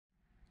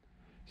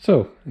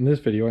So in this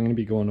video, I'm going to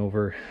be going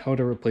over how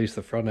to replace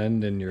the front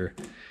end in your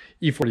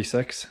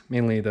E46,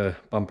 mainly the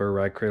bumper,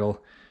 rag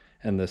cradle,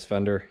 and this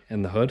fender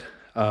in the hood.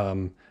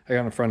 I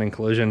got a front end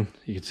collision.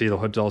 You can see the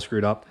hood's all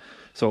screwed up.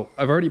 So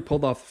I've already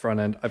pulled off the front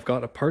end. I've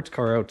got a parts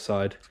car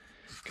outside.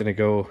 Gonna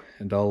go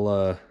and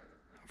I'll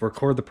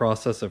record the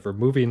process of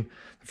removing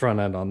the front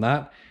end on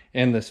that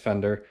and this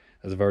fender,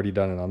 as I've already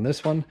done it on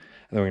this one. And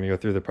then we're gonna go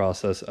through the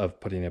process of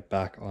putting it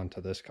back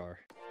onto this car.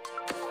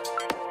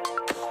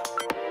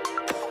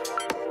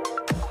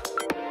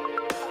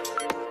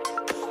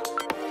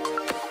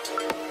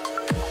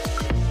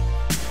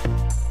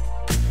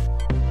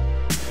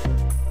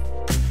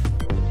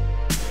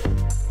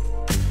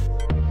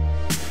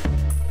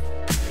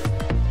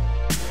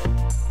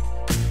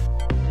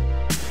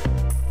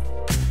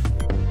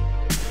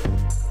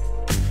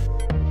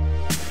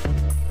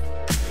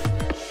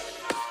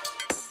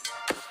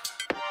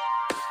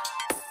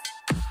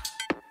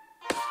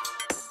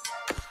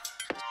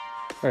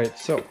 All right,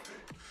 so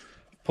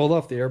pulled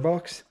off the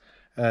airbox.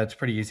 It's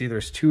pretty easy.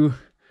 There's two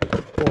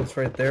bolts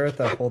right there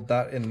that hold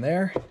that in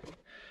there.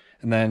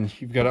 And then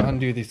you've got to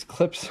undo these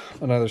clips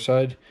on either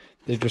side.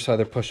 They just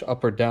either push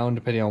up or down,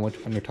 depending on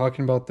which one you're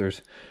talking about.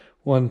 There's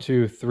 1,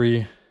 2,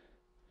 3,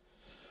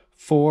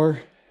 4.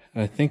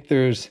 And I think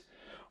there's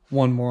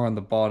one more on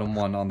the bottom,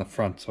 one on the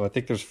front. So I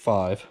think there's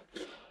 5.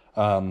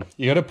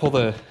 You got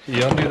to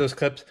you undo those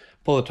clips,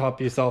 pull the top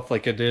piece off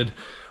like I did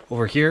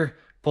over here,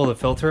 pull the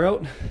filter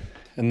out.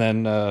 And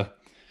then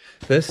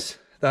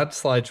that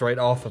slides right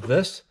off of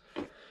this.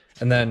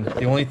 And then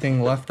the only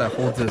thing left that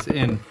holds this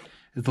in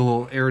is the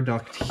little air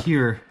duct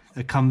here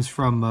that comes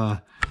from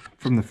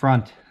the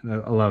front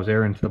that allows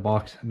air into the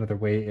box. Another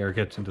way air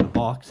gets into the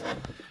box.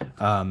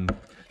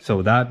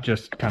 So that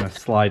just kind of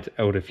slides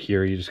out of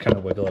here. You just kind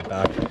of wiggle it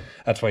back.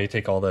 That's why you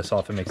take all this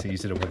off. It makes it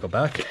easy to wiggle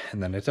back,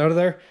 and then it's out of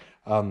there.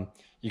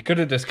 You could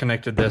have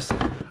disconnected this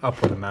up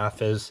where the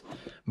math is.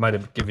 Might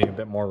have given you a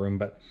bit more room,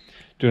 but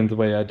doing it the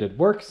way I did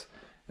works.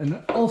 And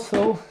then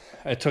also,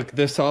 I took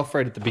this off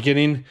right at the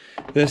beginning.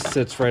 This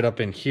sits right up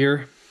in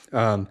here.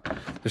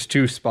 There's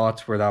 2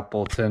 spots where that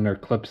bolts in or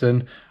clips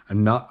in.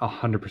 I'm not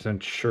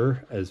 100%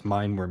 sure, as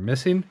mine were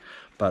missing,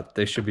 but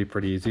they should be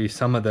pretty easy.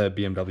 Some of the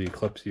BMW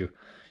clips you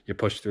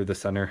push through the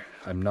center.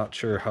 I'm not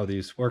sure how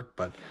these work,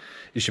 but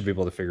you should be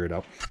able to figure it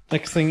out.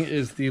 Next thing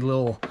is the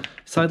little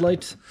side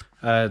lights.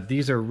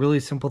 These are really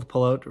simple to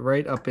pull out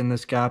right up in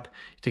this gap.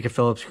 You take a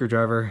Phillips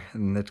screwdriver,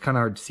 and it's kind of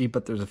hard to see,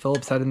 but there's a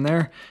Phillips head in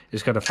there. You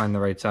just got to find the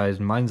right size.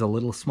 Mine's a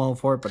little small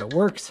for it, but it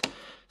works.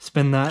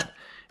 Spin that,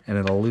 and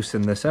it'll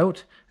loosen this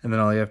out. And then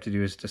all you have to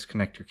do is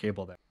disconnect your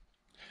cable there.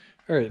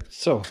 All right,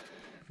 so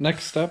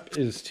next step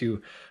is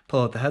to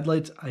pull out the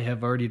headlights. I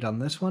have already done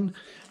this one.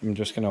 I'm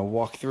just going to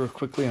walk through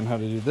quickly on how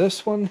to do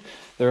this one.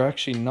 They're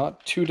actually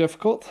not too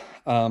difficult,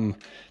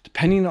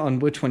 depending on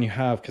which one you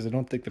have, because I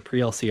don't think the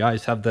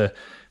pre-LCIs have the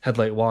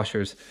headlight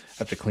washers. I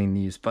have to clean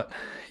these, but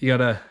you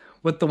gotta,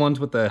 with the ones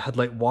with the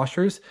headlight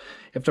washers,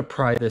 you have to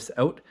pry this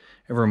out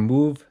and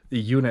remove the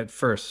unit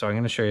first. So I'm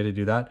going to show you how to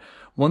do that.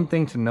 One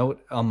thing to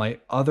note on my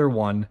other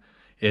one,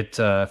 it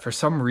for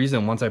some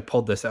reason, once I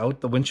pulled this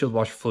out, the windshield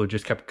washer fluid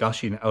just kept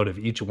gushing out of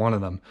each one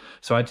of them.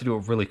 So I had to do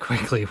it really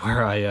quickly,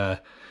 where I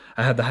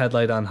had the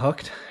headlight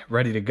unhooked,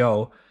 ready to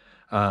go.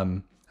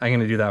 I'm going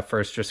to do that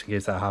first just in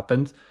case that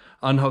happens.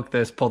 Unhook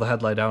this, pull the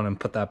headlight out, and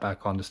put that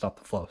back on to stop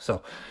the flow.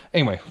 So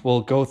anyway,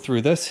 we'll go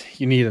through this.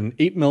 You need an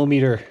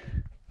 8mm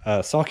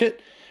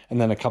socket, and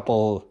then a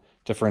couple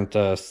different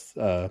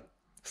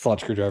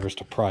slot screwdrivers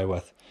to pry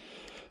with.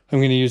 I'm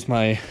going to use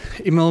my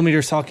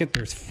 8mm socket.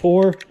 There's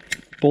 4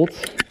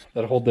 bolts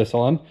that hold this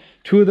on.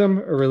 2 of them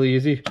are really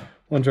easy.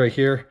 One's right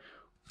here,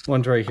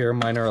 one's right here.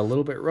 Mine are a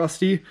little bit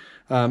rusty.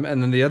 And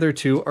then the other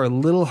 2 are a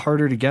little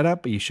harder to get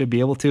at, but you should be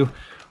able to.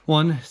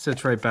 One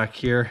sits right back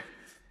here,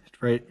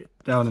 right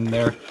down in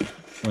there.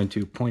 I'm going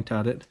to point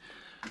at it.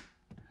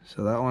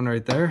 So that one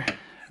right there.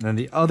 And then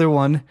the other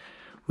one,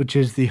 which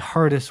is the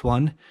hardest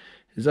one,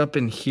 is up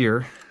in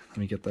here. Let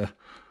me get the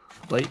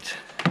light.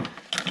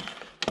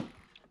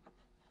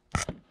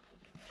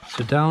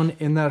 So down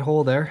in that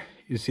hole there,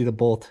 you see the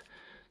bolt.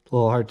 It's a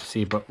little hard to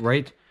see, but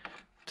right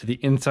to the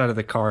inside of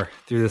the car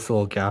through this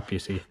little gap you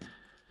see.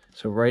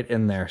 So right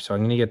in there. So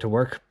I'm going to get to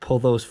work, pull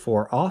those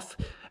 4 off.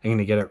 I'm going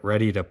to get it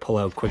ready to pull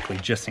out quickly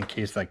just in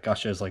case that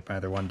gushes like my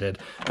other one did.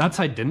 That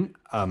side didn't.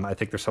 I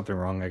think there's something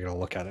wrong. I got to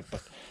look at it.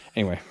 But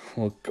anyway,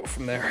 we'll go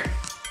from there.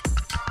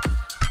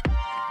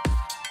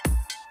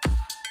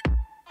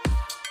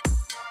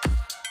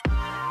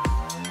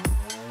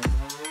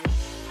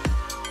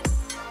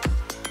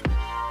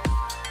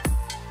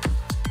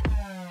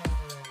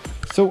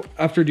 So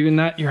after doing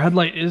that, your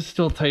headlight is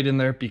still tight in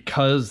there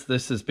because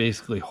this is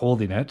basically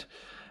holding it.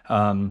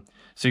 So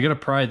you're gonna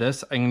pry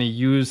this. I'm gonna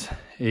use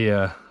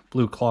a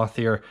blue cloth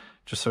here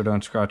just so I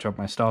don't scratch up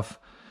my stuff.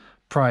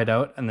 Pry it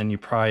out, and then you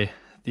pry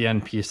the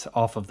end piece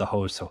off of the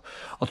hose. So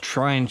I'll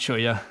try and show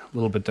you. A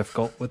little bit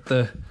difficult with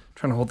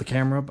trying to hold the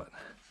camera, but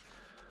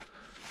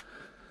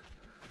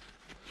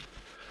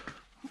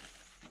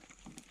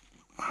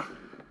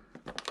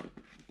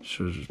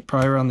So just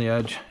pry around the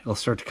edge, it'll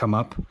start to come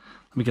up.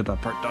 Let me get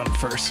that part done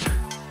first.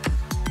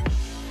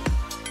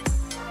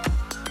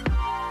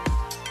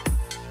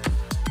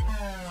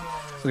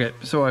 Okay,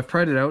 so I've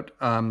pried it out.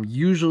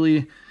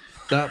 Usually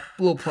that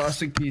little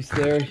plastic piece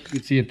there, you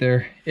can see it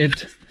there,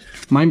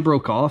 mine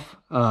broke off.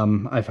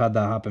 I've had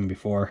that happen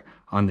before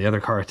on the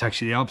other car. It's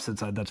actually the opposite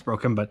side that's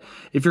broken, but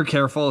if you're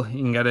careful,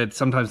 you can get it.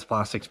 Sometimes the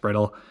plastic's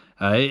brittle.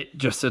 It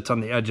just sits on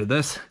the edge of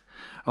this.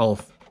 I'll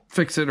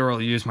fix it or I'll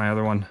use my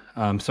other one.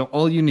 So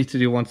all you need to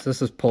do once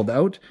this is pulled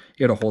out,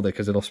 you gotta hold it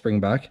because it'll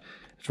spring back.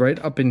 It's right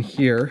up in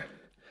here.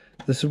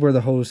 This is where the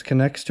hose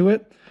connects to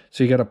it.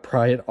 So you gotta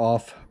pry it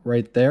off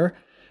right there.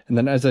 And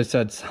then, as I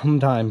said,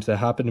 sometimes it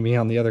happened to me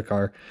on the other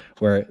car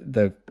where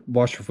the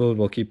washer fluid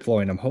will keep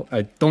flowing.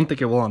 I don't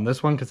think it will on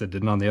this one because it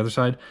didn't on the other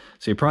side.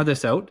 So you pry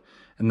this out,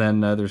 and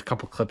then there's a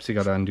couple clips you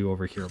got to undo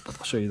over here, but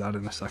I'll show you that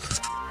in a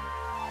second.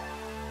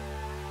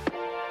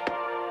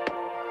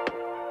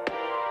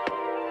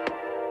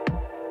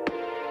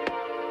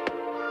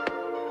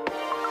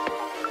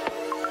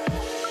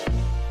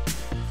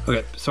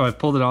 Okay, so I've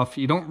pulled it off.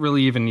 You don't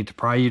really even need to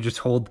pry. You just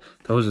hold,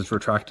 the hose is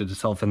retracted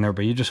itself in there,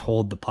 but you just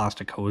hold the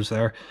plastic hose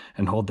there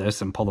and hold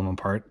this and pull them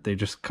apart. They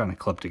just kind of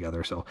clip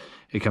together, so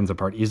it comes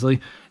apart easily.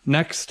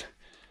 Next,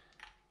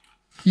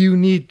 you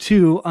need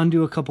to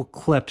undo a couple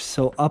clips.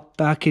 So up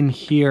back in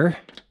here,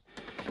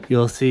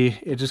 you'll see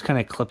it just kind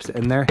of clips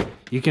in there.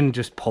 You can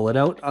just pull it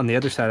out. On the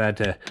other side, I had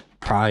to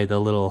pry the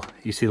little,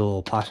 you see the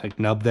little plastic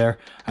nub there?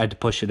 I had to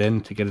push it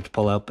in to get it to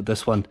pull out, but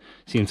this one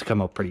seems to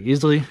come out pretty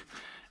easily.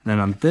 And then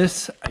on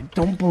this, I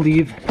don't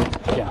believe,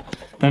 yeah,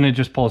 then it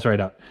just pulls right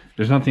out.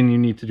 There's nothing you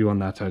need to do on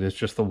that side. It's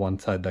just the one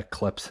side that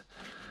clips.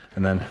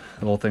 And then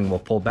the whole thing will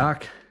pull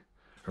back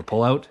or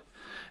pull out.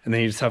 And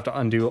then you just have to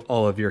undo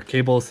all of your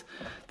cables.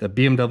 The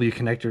BMW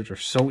connectors are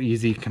so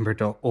easy compared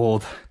to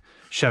old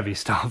Chevy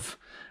stuff.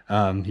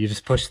 You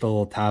just push the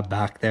little tab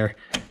back there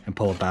and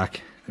pull it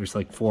back. There's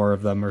like 4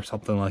 of them or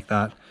something like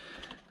that.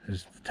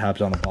 There's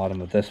tabs on the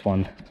bottom of this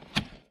one.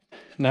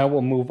 Now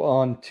we'll move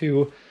on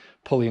to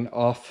pulling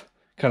off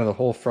kind of the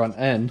whole front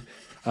end.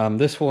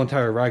 This whole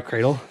entire ride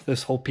cradle,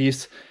 this whole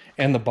piece,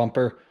 and the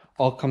bumper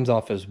all comes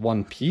off as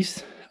one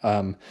piece.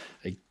 I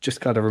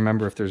just got to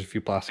remember if there's a few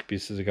plastic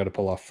pieces I got to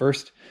pull off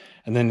first.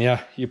 And then,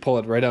 yeah, you pull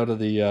it right out of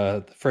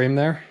the frame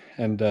there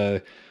and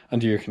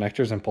undo your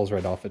connectors and pulls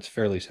right off. It's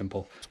fairly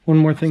simple. One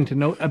more thing to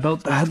note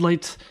about the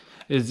headlights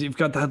is you've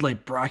got the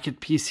headlight bracket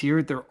piece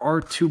here. There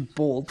are 2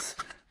 bolts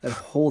that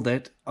hold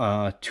it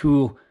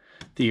to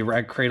the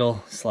rag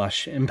cradle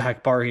 /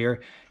 impact bar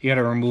here. You got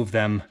to remove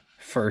them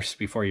first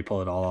before you pull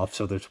it all off.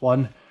 So there's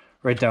one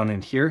right down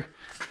in here,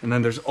 and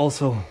then there's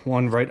also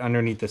one right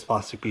underneath this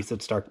plastic piece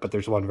that's dark, but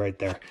there's one right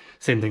there.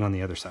 Same thing on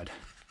the other side.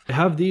 I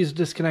have these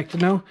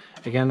disconnected now.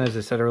 Again, as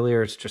I said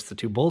earlier, it's just the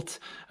 2 bolts.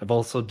 I've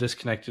also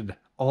disconnected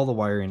all the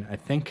wiring, I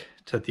think,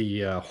 to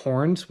the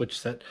horns, which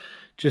sit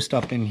just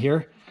up in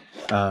here,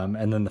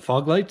 and then the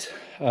fog light.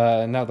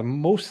 Now the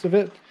most of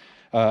it,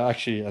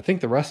 actually I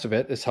think the rest of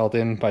it is held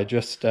in by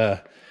just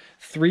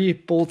 3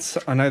 bolts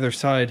on either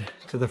side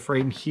to the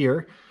frame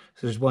here.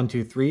 So there's 1,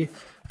 2, 3.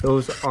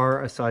 Those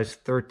are a size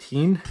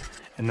 13,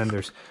 and then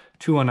there's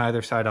 2 on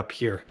either side up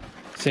here.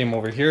 Same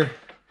over here.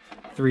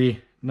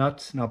 3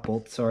 nuts, not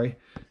bolts, sorry,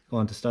 go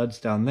onto studs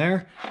down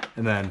there,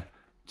 and then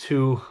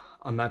 2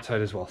 on that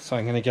side as well. So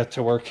I'm going to get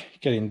to work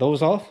getting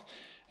those off,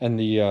 and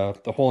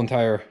the whole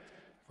entire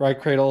ride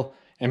cradle,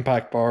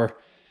 impact bar,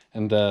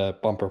 and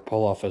bumper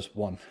pull off as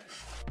one.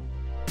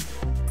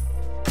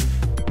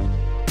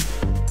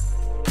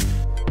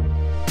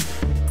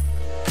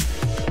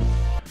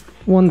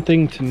 One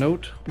thing to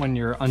note when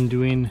you're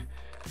undoing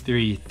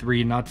the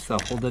 3 nuts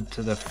that hold it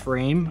to the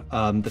frame,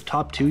 the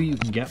top 2 you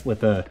can get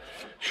with a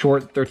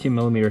short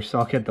 13mm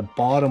socket. The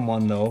bottom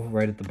one though,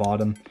 right at the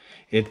bottom,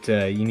 you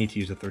need to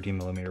use a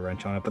 13mm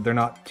wrench on it, but they're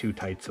not too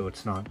tight, so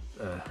it's not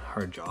a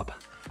hard job.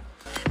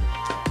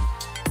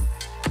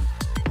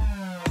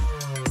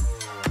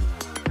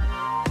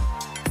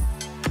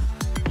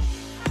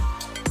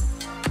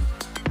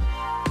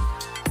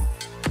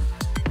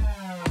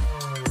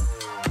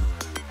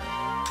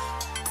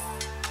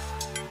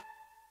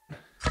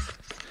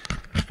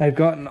 I've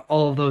gotten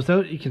all of those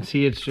out. You can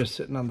see it's just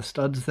sitting on the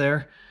studs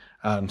there.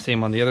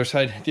 Same on the other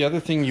side. The other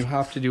thing you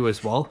have to do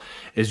as well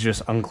is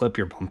just unclip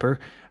your bumper.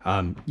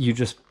 You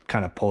just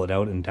kind of pull it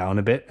out and down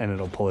a bit and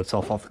it'll pull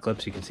itself off the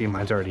clips. You can see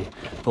mine's already,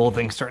 the whole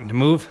thing's starting to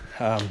move,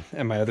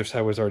 and my other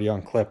side was already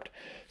unclipped.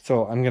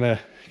 So I'm gonna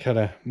kind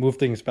of move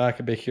things back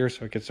a bit here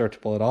so I can start to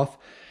pull it off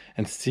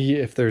and see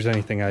if there's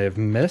anything I have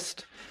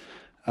missed.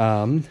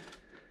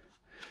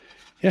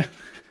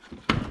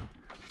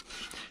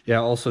 Yeah,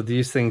 also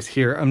these things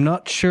here, I'm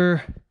not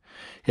sure.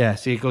 Yeah,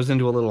 see, it goes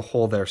into a little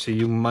hole there. So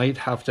you might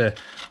have to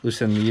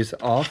loosen these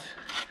off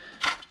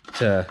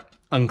to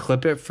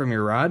unclip it from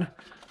your rod.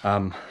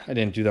 I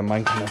didn't do that.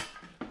 Mine kind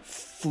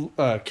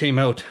of came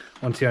out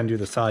once you undo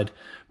the side.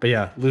 But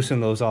yeah, loosen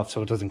those off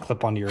so it doesn't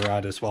clip onto your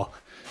rod as well.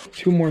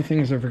 2 more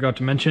things I forgot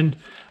to mention.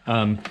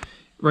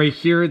 right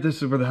here,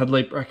 this is where the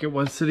headlight bracket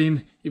was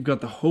sitting. You've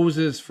got the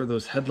hoses for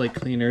those headlight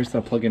cleaners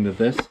that plug into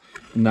this.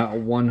 And that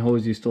one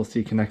hose you still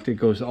see connected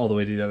goes all the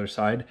way to the other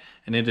side.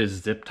 And it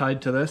is zip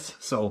tied to this.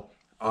 So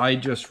I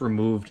just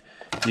removed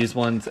these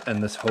ones,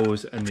 and this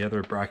hose and the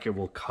other bracket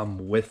will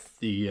come with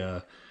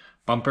the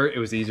bumper. It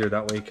was easier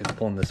that way because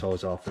pulling this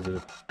hose off is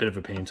a bit of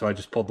a pain. So I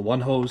just pulled the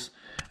one hose,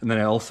 and then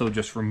I also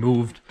just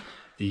removed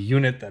the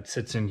unit that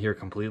sits in here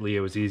completely.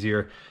 It was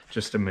easier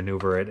just to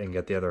maneuver it and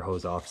get the other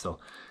hose off. So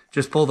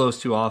just pull those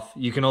two off.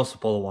 You can also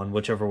pull one,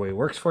 whichever way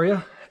works for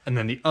you. And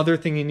then the other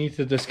thing you need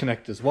to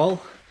disconnect as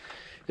well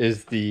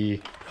is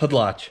the hood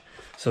latch.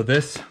 So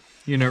this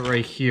unit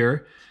right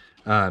here,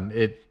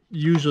 it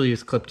usually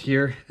is clipped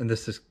here, and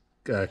this is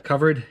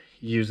covered.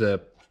 You use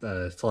a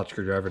slot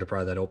screwdriver to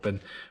pry that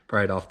open,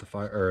 pry it off the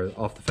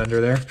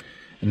fender there,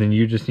 and then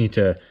you just need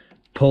to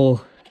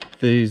pull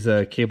these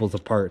cables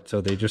apart,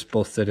 so they just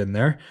both sit in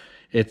there.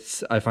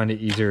 I find it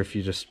easier if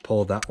you just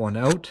pull that one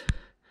out,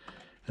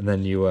 and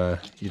then you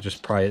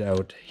just pry it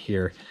out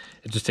here.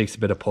 It just takes a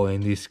bit of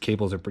pulling. These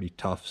cables are pretty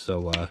tough,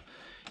 so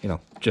you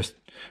know, just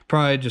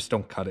pry, just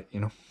don't cut it, you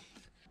know.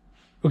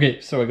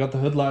 Okay, so I got the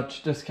hood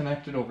latch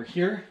disconnected over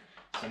here.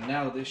 So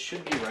now this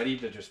should be ready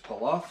to just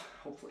pull off.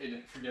 Hopefully I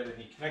didn't forget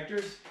any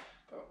connectors,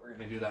 but we're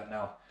gonna do that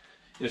now.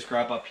 You just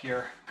grab up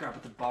here, grab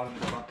at the bottom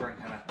of the bumper, and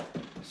kind of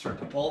start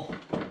to pull.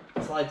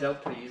 It slides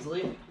out pretty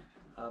easily.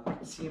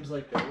 It seems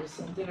like there was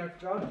something I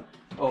forgot.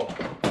 Oh,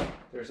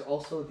 there's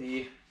also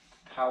the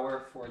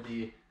power for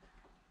the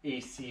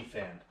AC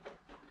fan.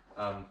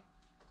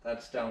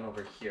 That's down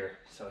over here.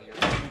 So here,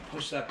 let me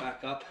push that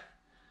back up,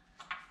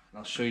 and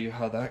I'll show you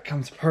how that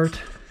comes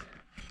apart.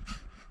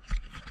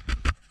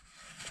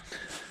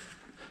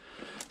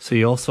 So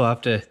you also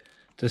have to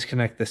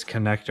disconnect this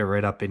connector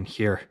right up in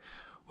here,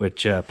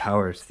 which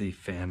powers the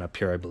fan up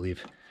here, I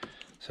believe.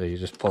 So you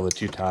just pull the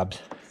two tabs.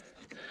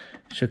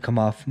 It should come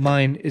off.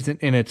 Mine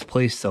isn't in its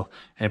place, so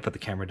I put the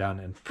camera down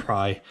and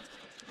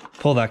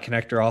pull that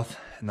connector off,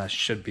 and that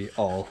should be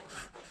all.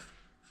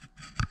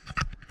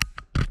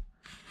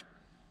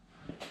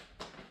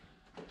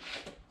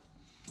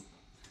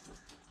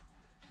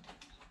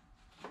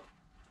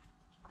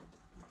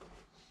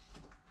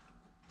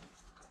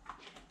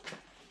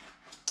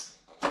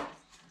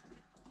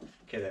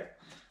 Okay, there.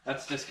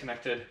 That's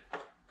disconnected.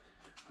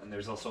 And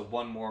there's also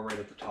one more right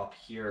at the top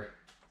here,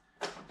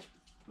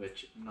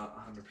 which I'm not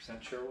 100%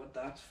 sure what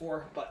that's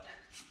for, but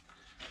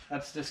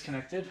that's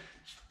disconnected.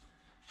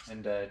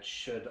 And it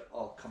should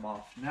all come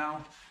off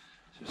now.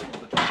 So just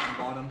hold the top and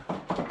bottom,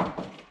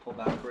 pull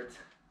backwards.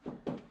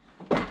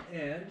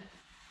 And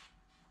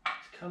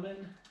it's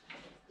coming.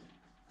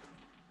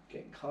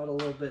 Getting caught a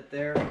little bit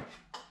there.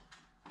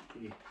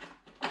 The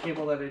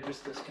cable that I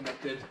just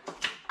disconnected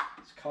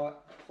is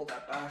caught. Pull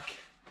that back.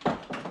 Pull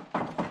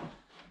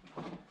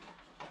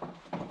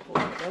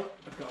that out.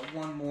 I've got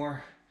one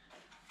more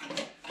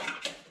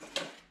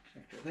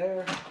connector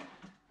there.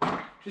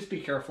 Just be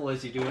careful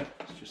as you do it.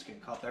 It's just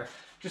getting caught there.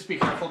 Just be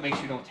careful, make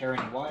sure you don't tear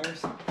any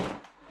wires.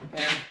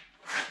 And it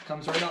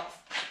comes right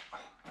off.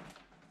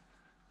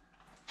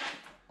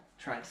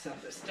 Try and set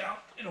this down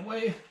in a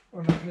way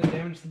where I'm not going to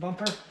damage the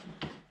bumper.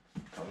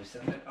 Probably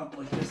send it up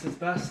like this is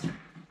best.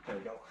 There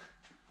we go.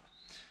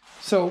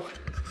 So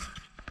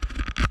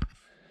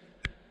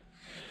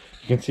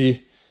you can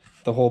see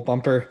the whole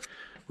bumper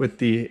with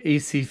the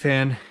AC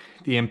fan,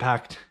 the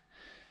impact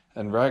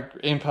and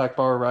impact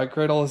bar rag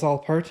cradle is all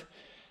apart.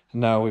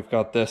 And now we've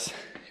got this.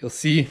 You'll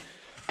see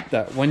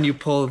that when you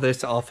pull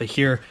this off of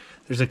here,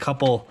 there's a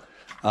couple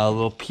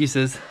little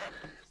pieces,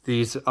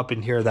 these up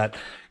in here, that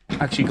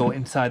actually go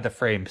inside the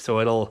frame. So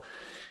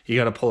you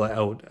got to pull it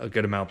out a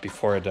good amount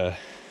before it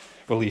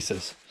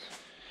releases.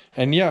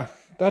 And yeah,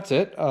 that's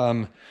it.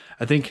 I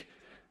think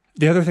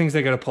the other things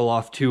I got to pull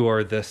off too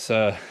are this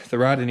the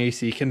rad and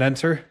AC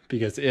condenser,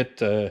 because it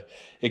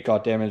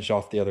got damaged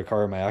off the other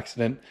car in my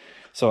accident.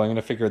 So I'm going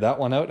to figure that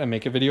one out and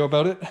make a video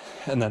about it.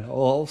 And then I'll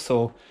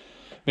also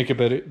make a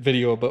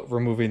video about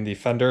removing the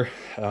fender.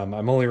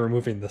 I'm only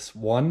removing this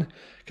one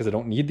because I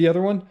don't need the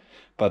other one,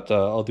 but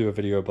I'll do a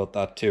video about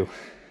that too.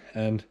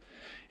 And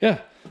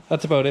yeah,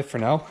 that's about it for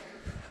now.